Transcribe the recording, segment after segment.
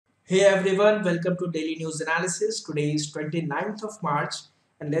Hey everyone, welcome to Daily News Analysis. Today is 29th of March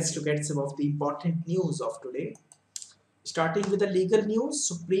and let's look at some of the important news of today. Starting with the legal news,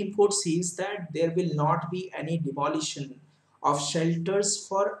 Supreme Court says that there will not be any demolition of shelters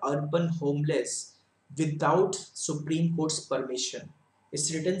for urban homeless without Supreme Court's permission.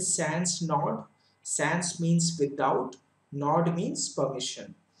 It's written sans nod. Sans means without, nod means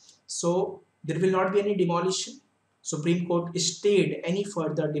permission. So there will not be any demolition. Supreme Court stayed any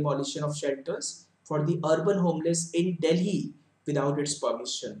further demolition of shelters for the urban homeless in Delhi without its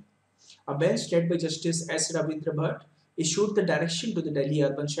permission. A bench led by Justice S. Ravindra Bhatt issued the direction to the Delhi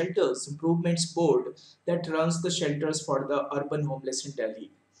Urban Shelters Improvements Board that runs the shelters for the urban homeless in Delhi.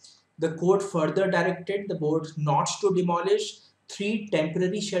 The court further directed the board not to demolish three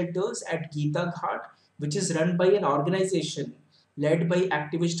temporary shelters at Geeta Ghat, which is run by an organization led by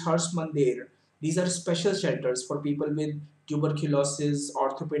activist Harsh Mandir. These are special shelters for people with tuberculosis,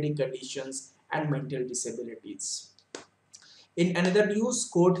 orthopedic conditions, and mental disabilities. In another news,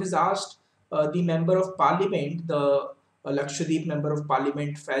 court has asked the member of parliament, the Lakshadweep member of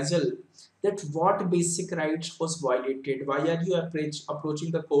parliament Faisal, that what basic rights was violated. Why are you approaching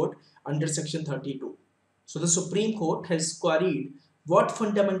the court under section 32? So the Supreme Court has queried what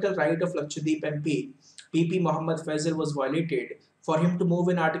fundamental right of Lakshadweep MP PP Mohammad Faisal was violated for him to move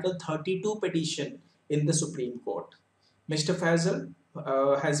an Article 32 petition in the Supreme Court. Mr. Faisal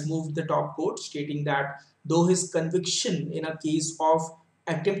has moved the top court, stating that though his conviction in a case of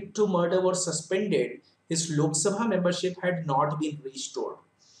attempt to murder was suspended, his Lok Sabha membership had not been restored.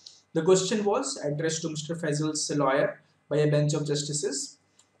 The question was addressed to Mr. Faisal's lawyer by a bench of justices.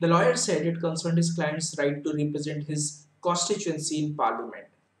 The lawyer said it concerned his client's right to represent his constituency in parliament.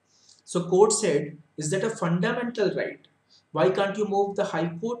 So court said, is that a fundamental right? Why can't you move the High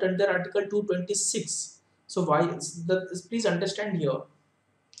Court under Article 226? So please understand here,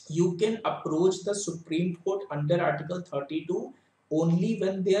 you can approach the Supreme Court under Article 32 only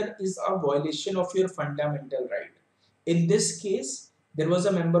when there is a violation of your fundamental right. In this case, there was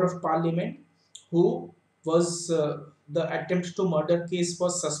a member of parliament who was the attempt to murder case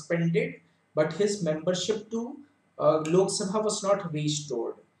was suspended, but his membership to Lok Sabha was not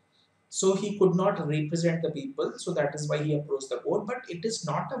restored. So he could not represent the people. So that is why he approached the court. But it is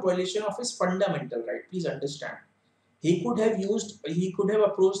not a violation of his fundamental right. Please understand. He could have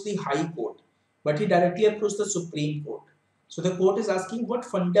approached the High Court, but he directly approached the Supreme Court. So the court is asking what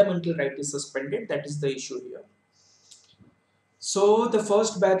fundamental right is suspended. That is the issue here. So the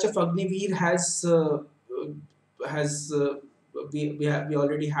first batch of Agniveer has we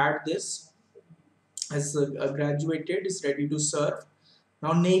already had this, has graduated, is ready to serve.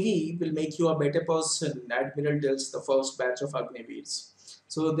 Now Navy will make you a better person, Admiral tells the first batch of Agniveers.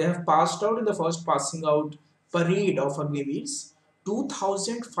 So they have passed out in the first passing out parade of Agniveers.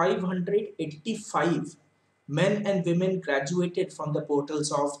 2,585 men and women graduated from the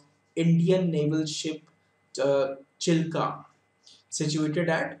portals of Indian naval ship Chilka, situated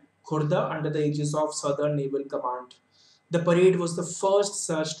at Khurda under the aegis of Southern Naval Command. The parade was the first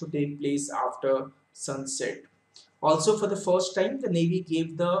such to take place after sunset. Also, for the first time, the Navy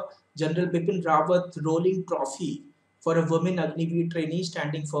gave the General Bipin Rawat rolling trophy for a women Agniveer trainee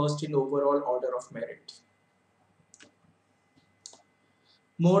standing first in overall order of merit.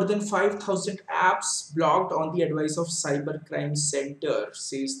 More than 5,000 apps blocked on the advice of Cybercrime Center,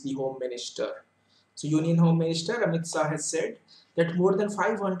 says the Home Minister. So, Union Home Minister Amit Shah has said that more than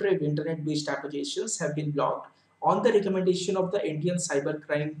 500 internet-based applications have been blocked on the recommendation of the Indian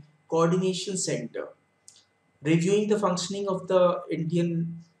Cybercrime Coordination Center. Reviewing the functioning of the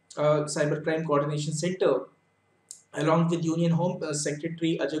Indian Cybercrime Coordination Center, along with Union Home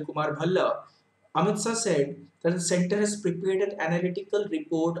Secretary Ajay Kumar Bhalla, Amit Shah said that the center has prepared an analytical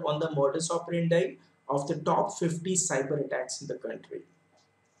report on the modus operandi of the top 50 cyber attacks in the country.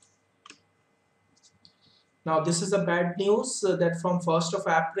 Now, this is a bad news that from 1st of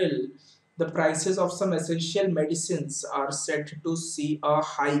April, the prices of some essential medicines are set to see a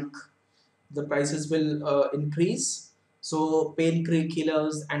hike. The prices will increase. So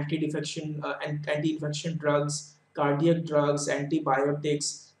painkillers, anti-infection drugs, cardiac drugs,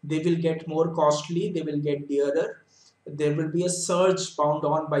 antibiotics, they will get more costly, they will get dearer. There will be a surge bound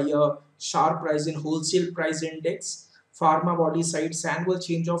on by a sharp rise in wholesale price index. Pharma body cites annual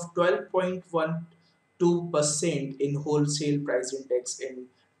change of 12.12% in wholesale price index in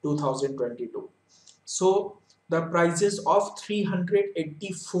 2022. So the prices of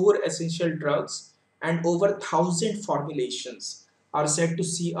 384 essential drugs and over 1,000 formulations are said to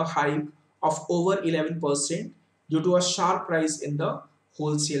see a hike of over 11% due to a sharp rise in the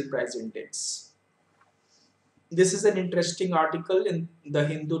wholesale price index. This is an interesting article in the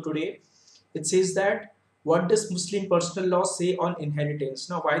Hindu today. It says that what does Muslim personal law say on inheritance?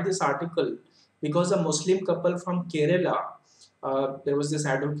 Now, why this article? Because a Muslim couple from Kerala, there was this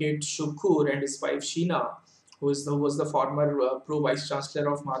advocate Shukur and his wife Sheena, who was the former pro vice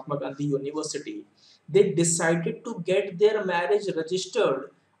chancellor of Mahatma Gandhi University. They decided to get their marriage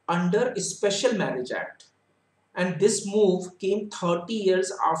registered under a Special Marriage Act, and this move came 30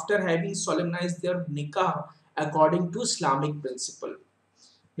 years after having solemnized their nikah according to Islamic principle.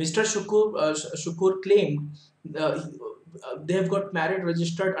 Mr. Shukur claimed they have got married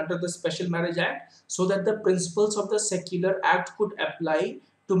registered under the Special Marriage Act so that the principles of the Secular Act could apply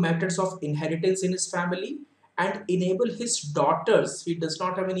to matters of inheritance in his family and enable his daughters. He does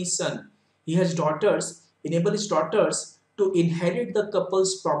not have any son. He has daughters. Enable his daughters to inherit the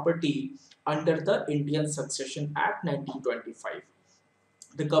couple's property under the Indian Succession Act 1925.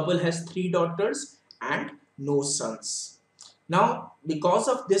 The couple has three daughters and no sons. Now, because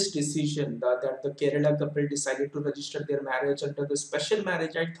of this decision that the Kerala couple decided to register their marriage under the Special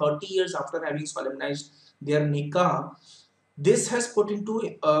Marriage Act 30 years after having solemnized their nikah, this has put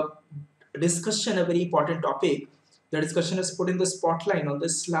into discussion a very important topic. The discussion has put in the spotlight on the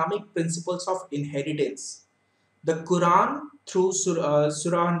Islamic principles of inheritance. The Quran, through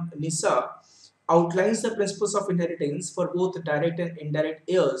Surah Nisa, outlines the principles of inheritance for both direct and indirect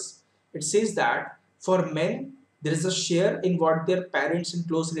heirs. It says that for men, there is a share in what their parents and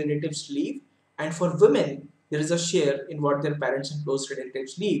close relatives leave, and for women, there is a share in what their parents and close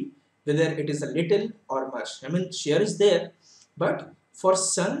relatives leave, whether it is a little or much. I mean, share is there, but for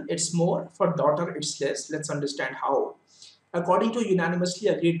son, it's more, for daughter, it's less. Let's understand how. According to unanimously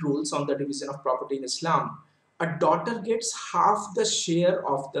agreed rules on the division of property in Islam, a daughter gets half the share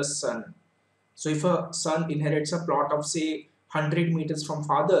of the son. So if a son inherits a plot of say 100 meters from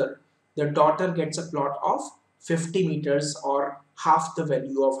father, the daughter gets a plot of 50 meters or half the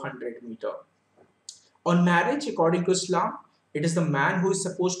value of 100 meter. On marriage, according to Islam, it is the man who is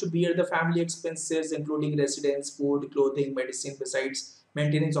supposed to bear the family expenses, including residence, food, clothing, medicine, besides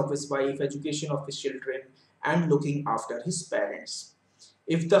maintenance of his wife, education of his children, and looking after his parents.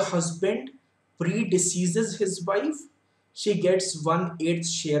 If the husband predeceases his wife, she gets 1/8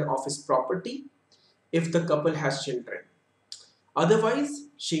 share of his property if the couple has children. Otherwise,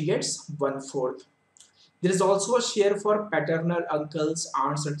 she gets 1/4. There is also a share for paternal uncles,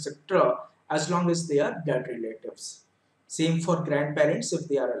 aunts, etc. as long as they are blood relatives. Same for grandparents if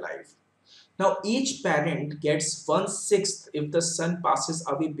they are alive. Now, each parent gets 1/6 if the son passes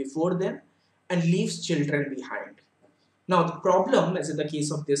away before them and leaves children behind. Now, the problem, as in the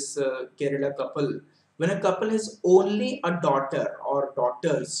case of this Kerala couple, when a couple has only a daughter or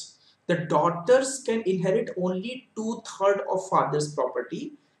daughters, the daughters can inherit only 2/3 of father's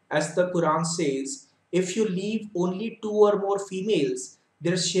property. As the Quran says, if you leave only two or more females,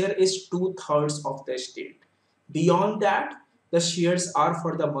 their share is 2/3 of the estate. Beyond that, the shares are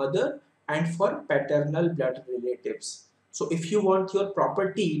for the mother and for paternal blood relatives. So, if you want your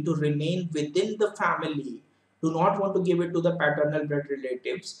property to remain within the family, do not want to give it to the paternal blood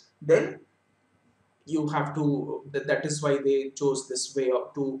relatives, then you have to, that is why they chose this way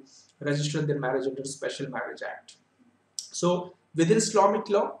of, to register their marriage under Special Marriage Act. So within Islamic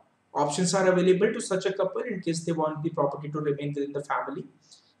law, options are available to such a couple in case they want the property to remain within the family.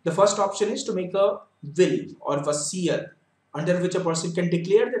 The first option is to make a will or wasiyah, under which a person can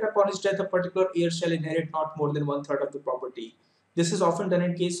declare that upon his death a particular heir shall inherit not more than 1/3 of the property. This is often done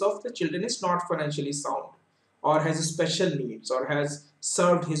in case of the children is not financially sound or has special needs or has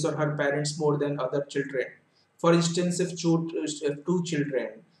served his or her parents more than other children. For instance, if two children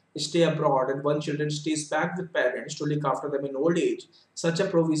stay abroad and one children stays back with parents to look after them in old age, such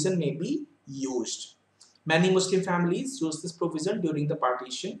a provision may be used. Many Muslim families used this provision during the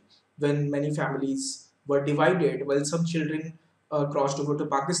partition when many families were divided, while some children crossed over to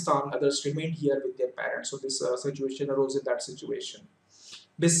Pakistan, others remained here with their parents. So this situation arose in that situation.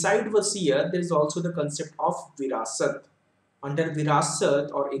 Beside wasiya, there is also the concept of virasat. Under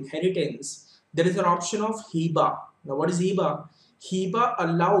virasat or inheritance, there is an option of hiba. Now, what is hiba? Hiba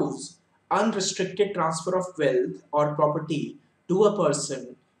allows unrestricted transfer of wealth or property to a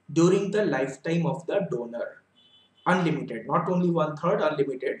person during the lifetime of the donor. Unlimited, not only 1/3,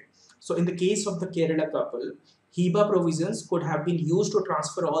 unlimited. So, in the case of the Kerala couple, hiba provisions could have been used to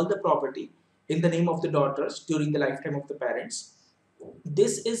transfer all the property in the name of the daughters during the lifetime of the parents.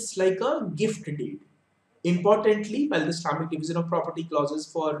 This is like a gift deed. Importantly, while the Islamic division of property clauses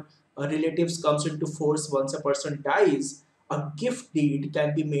for relatives comes into force once a person dies, a gift deed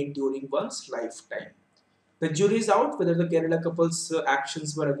can be made during one's lifetime. The jury is out whether the Kerala couple's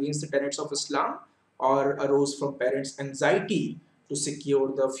actions were against the tenets of Islam or arose from parents' anxiety to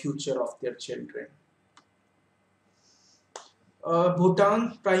secure the future of their children.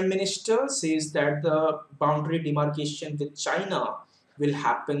 Bhutan Prime Minister says that the boundary demarcation with China will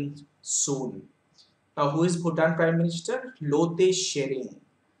happen soon. Now, who is Bhutan Prime Minister? Lote Shering.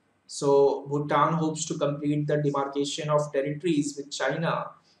 So, Bhutan hopes to complete the demarcation of territories with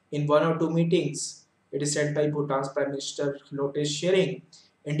China in 1 or 2 meetings. It is said by Bhutan's Prime Minister Lote Shering,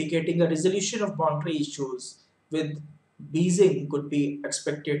 indicating a resolution of boundary issues with Beijing could be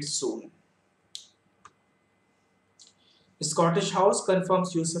expected soon. The Scottish House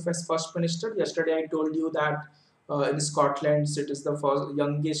confirms Youssef as First Minister. Yesterday, I told you that in Scotland, it is the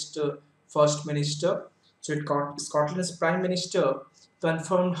youngest First Minister. So, Scotland's Prime Minister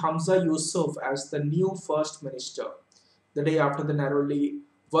confirmed Hamza Youssef as the new First Minister the day after the narrowly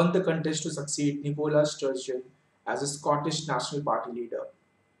won the contest to succeed Nicola Sturgeon as a Scottish National Party leader.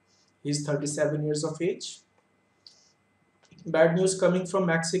 He is 37 years of age. Bad news coming from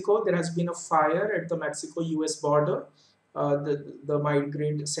Mexico. There has been a fire at the Mexico-US border. The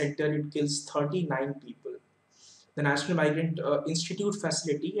migrant center, it kills 39 people. The National Migrant Institute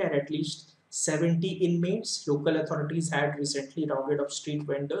facility had at least 70 inmates. Local authorities had recently rounded up street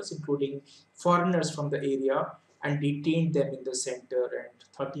vendors, including foreigners from the area, and detained them in the center, and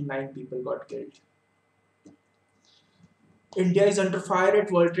 39 people got killed. India is under fire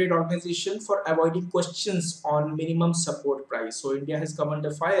at World Trade Organization for avoiding questions on minimum support price. So India has come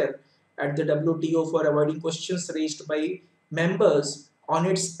under fire at the WTO for avoiding questions raised by members on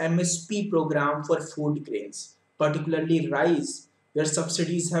its MSP program for food grains, particularly rice, where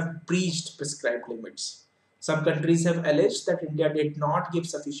subsidies have breached prescribed limits. Some countries have alleged that India did not give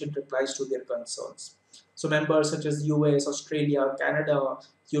sufficient replies to their concerns. So members such as US, Australia, Canada,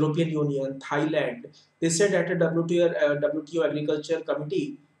 European Union, Thailand, they said at a WTO Agriculture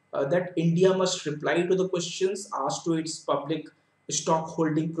Committee that India must reply to the questions asked to its public stock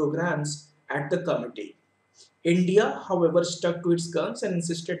holding programs at the committee. India, however, stuck to its guns and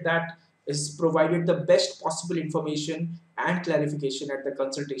insisted that is provided the best possible information and clarification at the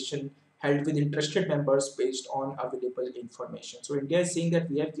consultation held with interested members based on available information. So India is saying that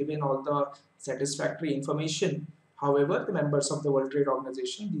we have given all the satisfactory information. However, the members of the World Trade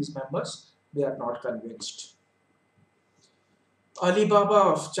Organization, these members, they are not convinced.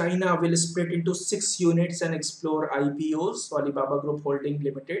 Alibaba of China will split into 6 units and explore IPOs. So Alibaba Group Holding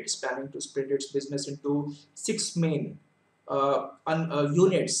Limited is planning to split its business into 6 main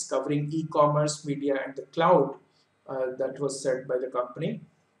units covering e-commerce, media, and the cloud. That was said by the company.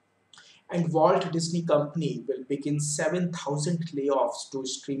 And Walt Disney Company will begin 7,000 layoffs to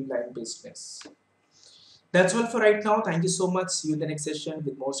streamline business. That's all for right now. Thank you so much. See you in the next session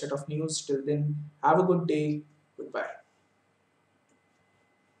with more set of news. Till then, have a good day. Goodbye.